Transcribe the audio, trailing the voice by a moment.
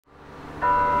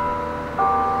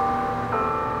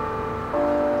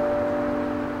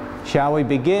Shall we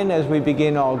begin as we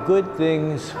begin all good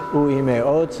things? U ime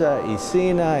Otca i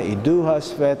Syna i Ducha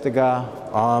Svetega.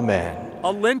 Amen.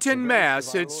 A Lenten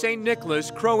Mass at St.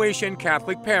 Nicholas Croatian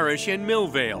Catholic Parish in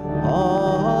Millvale.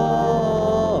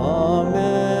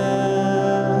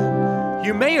 Amen.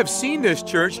 You may have seen this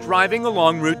church driving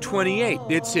along Route 28.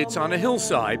 It sits on a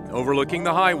hillside overlooking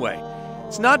the highway.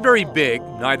 It's not very big,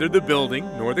 neither the building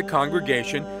nor the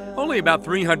congregation, only about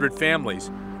 300 families.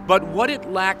 But what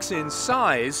it lacks in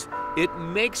size, it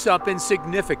makes up in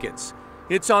significance.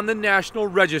 It's on the National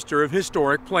Register of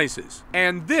Historic Places.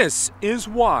 And this is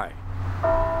why.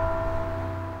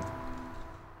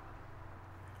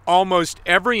 Almost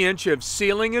every inch of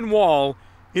ceiling and wall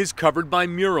is covered by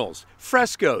murals,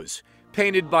 frescoes,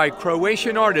 painted by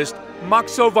Croatian artist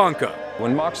Maxo Vanka.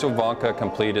 When Maxo Vanka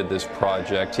completed this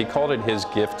project, he called it his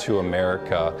gift to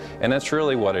America, and that's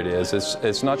really what it is.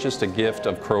 It's not just a gift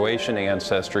of Croatian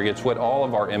ancestry, it's what all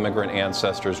of our immigrant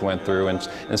ancestors went through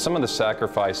and some of the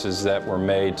sacrifices that were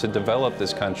made to develop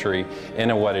this country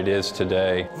into what it is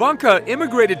today. Vanka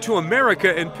immigrated to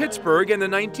America in Pittsburgh in the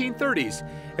 1930s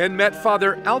and met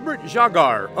Father Albert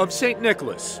Jagar of St.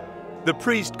 Nicholas. The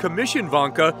priest commissioned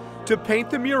Vanka to paint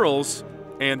the murals,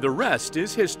 and the rest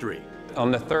is history. On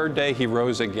the third day, he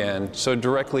rose again. So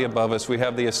directly above us, we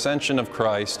have the ascension of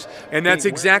Christ. And that's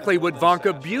exactly what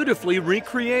Vanka beautifully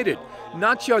recreated.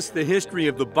 Not just the history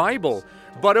of the Bible,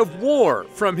 but of war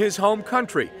from his home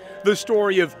country, the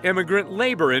story of immigrant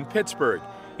labor in Pittsburgh,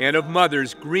 and of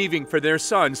mothers grieving for their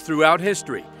sons throughout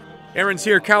history. Aaron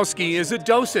Sierkowski is a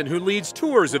docent who leads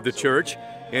tours of the church,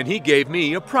 and he gave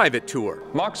me a private tour.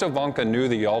 Maxo Vanka knew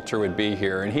the altar would be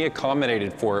here, and he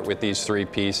accommodated for it with these three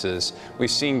pieces.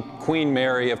 We've seen Queen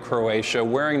Mary of Croatia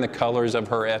wearing the colors of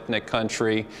her ethnic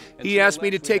country. He asked me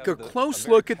to take a close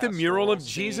look at the mural of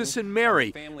Jesus and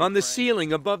Mary on the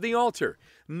ceiling above the altar.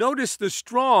 Notice the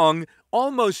strong,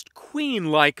 almost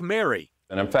queen-like Mary.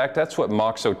 And in fact, that's what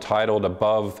Maxo titled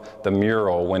above the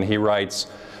mural when he writes,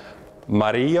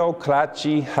 Mario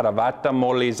Kraci Hrvata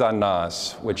moli za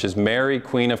nas, which is Mary,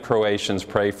 Queen of Croatians,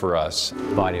 pray for us.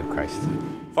 Body of Christ.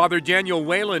 Father Daniel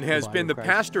Whalen has been the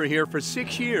pastor here for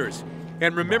 6 years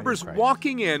and remembers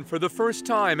walking in for the first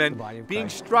time and being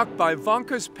struck by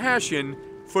Vanka's passion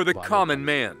for the common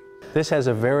man. This has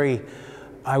a very,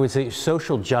 I would say,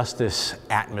 social justice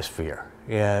atmosphere.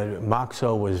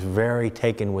 Maxo was very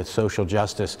taken with social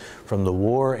justice from the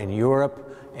war in Europe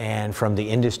and from the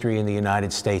industry in the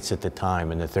United States at the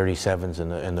time, in the 37s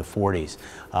and the 40s.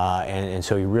 And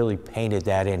so he really painted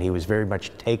that in. He was very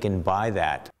much taken by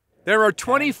that. There are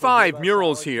 25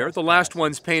 murals here, the last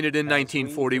ones painted in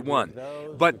 1941.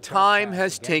 But time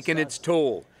has taken its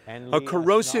toll. A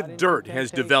corrosive dirt has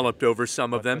developed over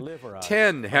some of them.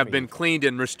 10 have been cleaned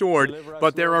and restored,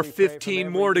 but there are 15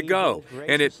 more to go.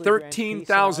 And at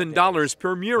 $13,000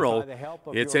 per mural,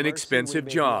 it's an expensive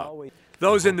job.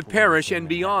 Those in the parish and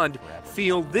beyond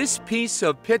feel this piece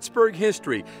of Pittsburgh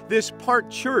history, this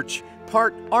part church,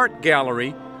 part art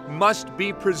gallery, must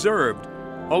be preserved,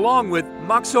 along with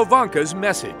Maxo Vanka's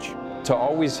message. To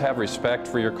always have respect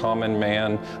for your common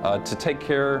man, to take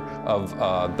care of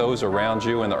those around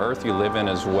you and the earth you live in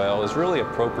as well, is really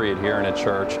appropriate here in a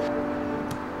church.